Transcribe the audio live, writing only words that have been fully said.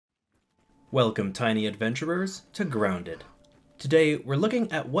Welcome, tiny adventurers, to Grounded. Today, we're looking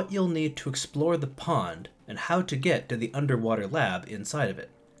at what you'll need to explore the pond and how to get to the underwater lab inside of it.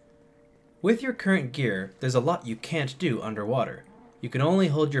 With your current gear, there's a lot you can't do underwater. You can only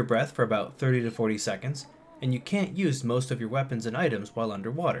hold your breath for about 30 to 40 seconds, and you can't use most of your weapons and items while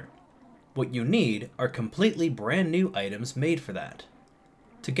underwater. What you need are completely brand new items made for that.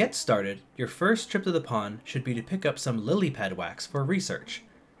 To get started, your first trip to the pond should be to pick up some lily pad wax for research.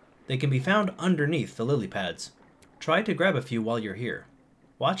 They can be found underneath the lily pads. Try to grab a few while you're here.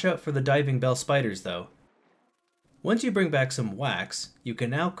 Watch out for the diving bell spiders though. Once you bring back some wax, you can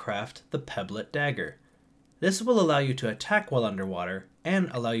now craft the pebblet dagger. This will allow you to attack while underwater and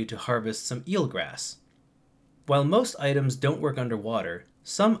allow you to harvest some eelgrass. While most items don't work underwater,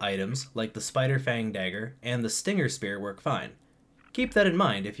 some items, like the spider fang dagger and the stinger spear, work fine. Keep that in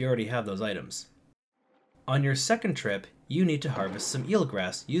mind if you already have those items. On your second trip, you need to harvest some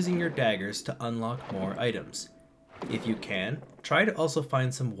eelgrass using your daggers to unlock more items. If you can, try to also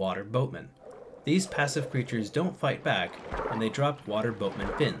find some water boatmen. These passive creatures don't fight back, and they drop water boatman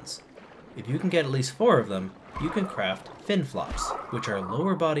fins. If you can get at least 4 of them, you can craft fin flops, which are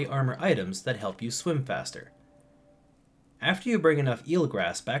lower body armor items that help you swim faster. After you bring enough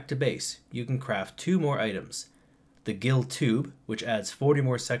eelgrass back to base, you can craft 2 more items. The Gill Tube, which adds 40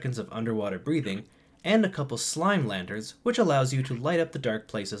 more seconds of underwater breathing, and a couple slime lanterns, which allows you to light up the dark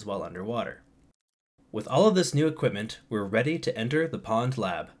places while underwater. With all of this new equipment, we're ready to enter the pond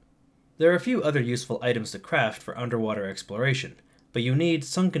lab. There are a few other useful items to craft for underwater exploration, but you need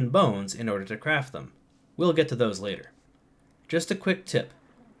sunken bones in order to craft them. We'll get to those later. Just a quick tip.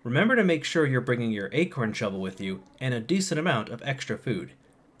 Remember to make sure you're bringing your acorn shovel with you and a decent amount of extra food.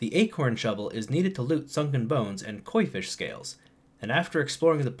 The acorn shovel is needed to loot sunken bones and koi fish scales, and after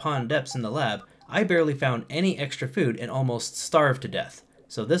exploring the pond depths in the lab, I barely found any extra food and almost starved to death,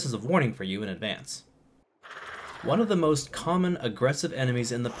 so this is a warning for you in advance. One of the most common aggressive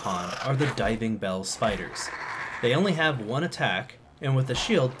enemies in the pond are the diving bell spiders. They only have 1 attack, and with a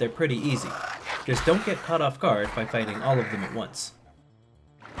shield they're pretty easy. Just don't get caught off guard by fighting all of them at once.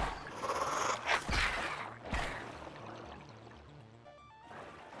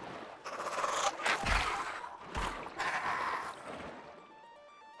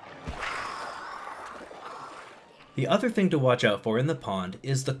 The other thing to watch out for in the pond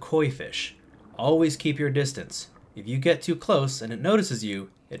is the koi fish. Always keep your distance. If you get too close and it notices you,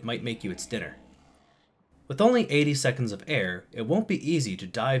 it might make you its dinner. With only 80 seconds of air, it won't be easy to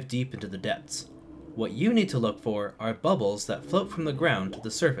dive deep into the depths. What you need to look for are bubbles that float from the ground to the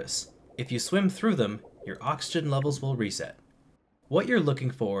surface. If you swim through them, your oxygen levels will reset. What you're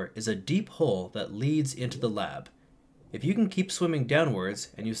looking for is a deep hole that leads into the lab. If you can keep swimming downwards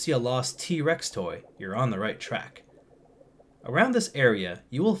and you see a lost T-Rex toy, you're on the right track. Around this area,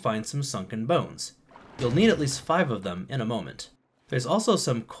 you will find some sunken bones. You'll need at least 5 of them in a moment. There's also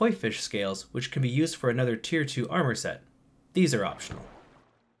some koi fish scales which can be used for another tier 2 armor set. These are optional.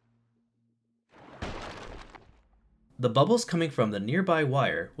 The bubbles coming from the nearby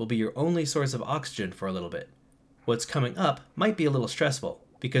wire will be your only source of oxygen for a little bit. What's coming up might be a little stressful,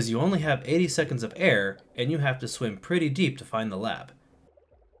 because you only have 80 seconds of air and you have to swim pretty deep to find the lab.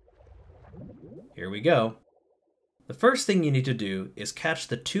 Here we go. The first thing you need to do is catch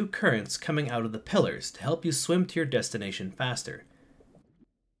the 2 currents coming out of the pillars to help you swim to your destination faster.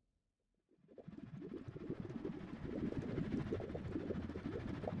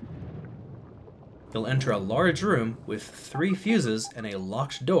 You'll enter a large room with 3 fuses and a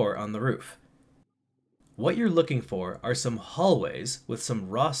locked door on the roof. What you're looking for are some hallways with some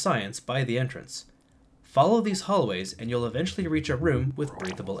raw science by the entrance. Follow these hallways and you'll eventually reach a room with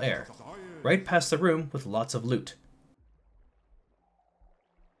breathable air. Right past the room with lots of loot.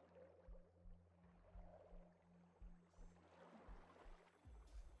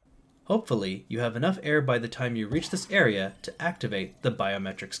 Hopefully, you have enough air by the time you reach this area to activate the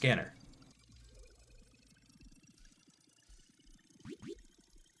biometric scanner.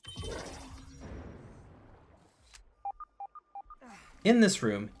 In this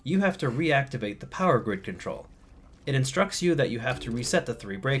room, you have to reactivate the power grid control. It instructs you that you have to reset the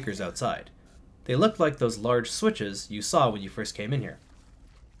 3 breakers outside. They look like those large switches you saw when you first came in here.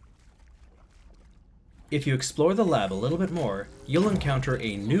 If you explore the lab a little bit more, you'll encounter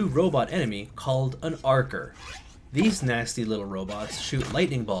a new robot enemy called an archer. These nasty little robots shoot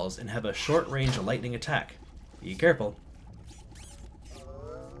lightning balls and have a short-range lightning attack. Be careful.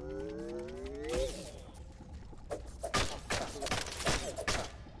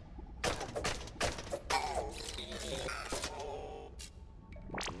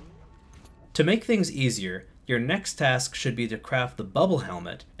 To make things easier, Your next task should be to craft the bubble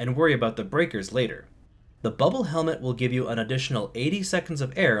helmet and worry about the breakers later. The bubble helmet will give you an additional 80 seconds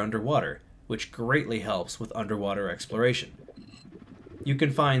of air underwater, which greatly helps with underwater exploration. You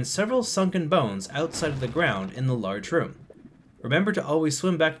can find several sunken bones outside of the ground in the large room. Remember to always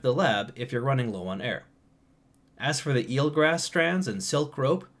swim back to the lab if you're running low on air. As for the eelgrass strands and silk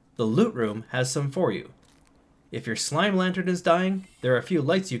rope, the loot room has some for you. If your slime lantern is dying, there are a few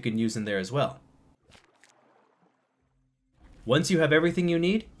lights you can use in there as well. Once you have everything you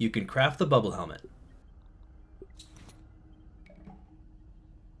need, you can craft the bubble helmet.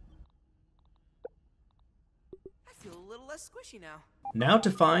 I feel a little less squishy now. Now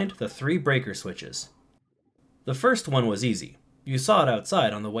to find the 3 breaker switches. The first one was easy. You saw it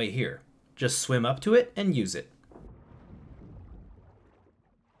outside on the way here. Just swim up to it and use it.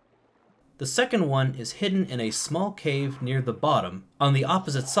 The second one is hidden in a small cave near the bottom on the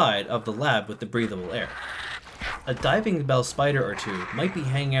opposite side of the lab with the breathable air. A diving bell spider or two might be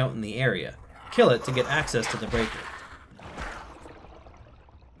hanging out in the area. Kill it to get access to the breaker.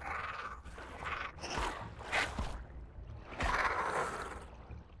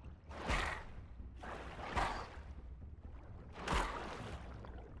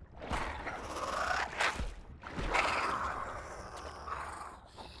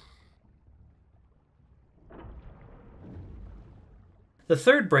 The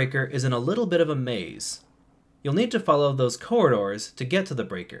third breaker is in a little bit of a maze. You'll need to follow those corridors to get to the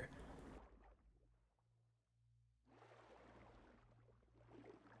breaker.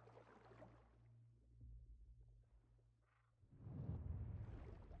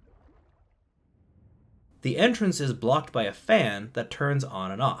 The entrance is blocked by a fan that turns on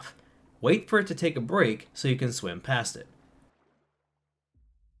and off. Wait for it to take a break so you can swim past it.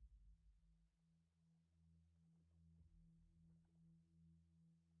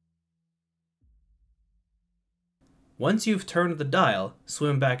 Once you've turned the dial,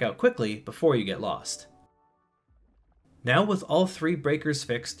 swim back out quickly before you get lost. Now with all 3 breakers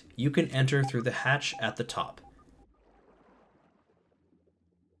fixed, you can enter through the hatch at the top.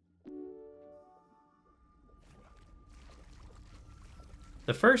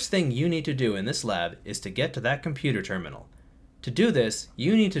 The first thing you need to do in this lab is to get to that computer terminal. To do this,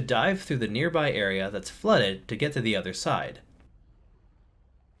 you need to dive through the nearby area that's flooded to get to the other side.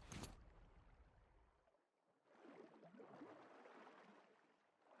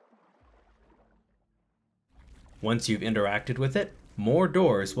 Once you've interacted with it, more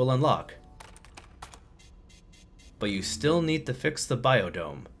doors will unlock. But you still need to fix the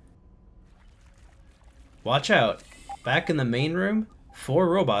biodome. Watch out! Back in the main room, 4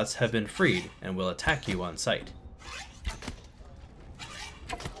 robots have been freed and will attack you on sight.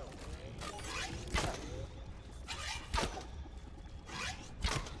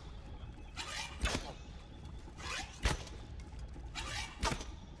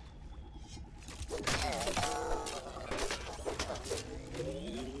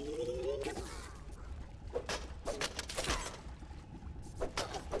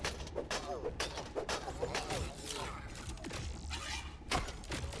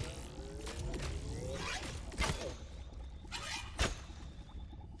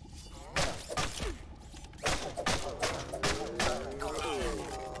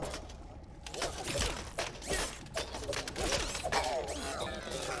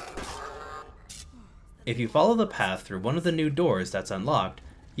 If you follow the path through one of the new doors that's unlocked,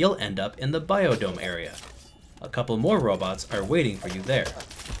 you'll end up in the biodome area. A couple more robots are waiting for you there.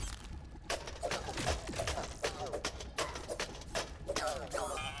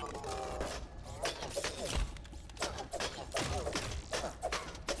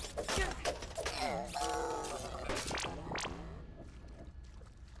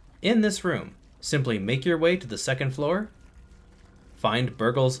 In this room, simply make your way to the second floor, find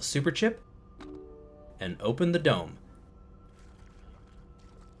Burgle's superchip, and open the dome.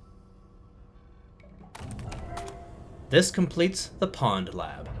 This completes the pond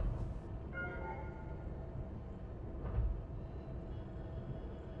lab.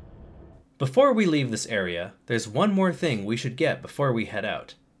 Before we leave this area, there's one more thing we should get before we head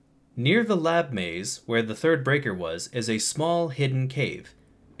out. Near the lab maze, where the 3rd breaker was, is a small hidden cave.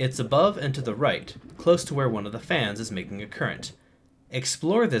 It's above and to the right, close to where one of the fans is making a current.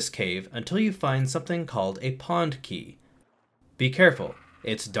 Explore this cave until you find something called a pond key. Be careful,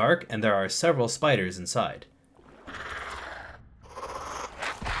 it's dark and there are several spiders inside.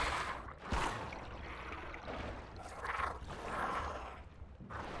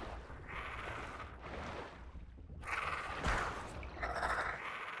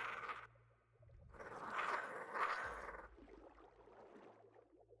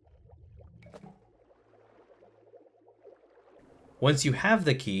 Once you have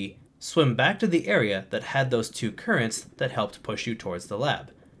the key, swim back to the area that had those two currents that helped push you towards the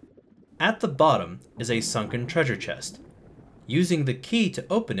lab. At the bottom is a sunken treasure chest. Using the key to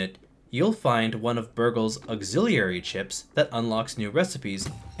open it, you'll find one of Burgle's auxiliary chips that unlocks new recipes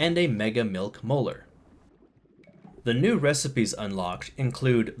and a Mega Milk Molar. The new recipes unlocked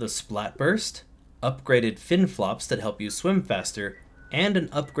include the Splat Burst, upgraded fin flops that help you swim faster, and an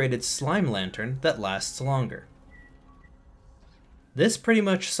upgraded slime lantern that lasts longer. This pretty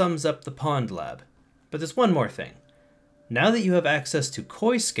much sums up the pond lab, but there's one more thing. Now that you have access to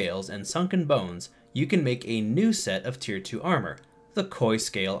koi scales and sunken bones, you can make a new set of tier 2 armor, the koi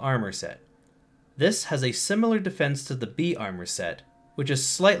scale armor set. This has a similar defense to the bee armor set, which is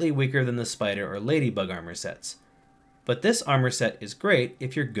slightly weaker than the spider or ladybug armor sets. But this armor set is great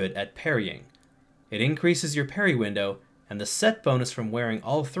if you're good at parrying. It increases your parry window, and the set bonus from wearing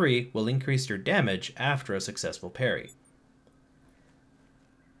all three will increase your damage after a successful parry.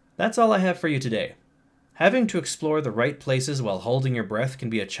 That's all I have for you today. Having to explore the right places while holding your breath can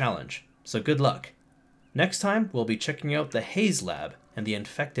be a challenge, so good luck. Next time, we'll be checking out the Haze Lab and the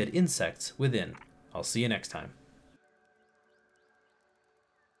infected insects within. I'll see you next time.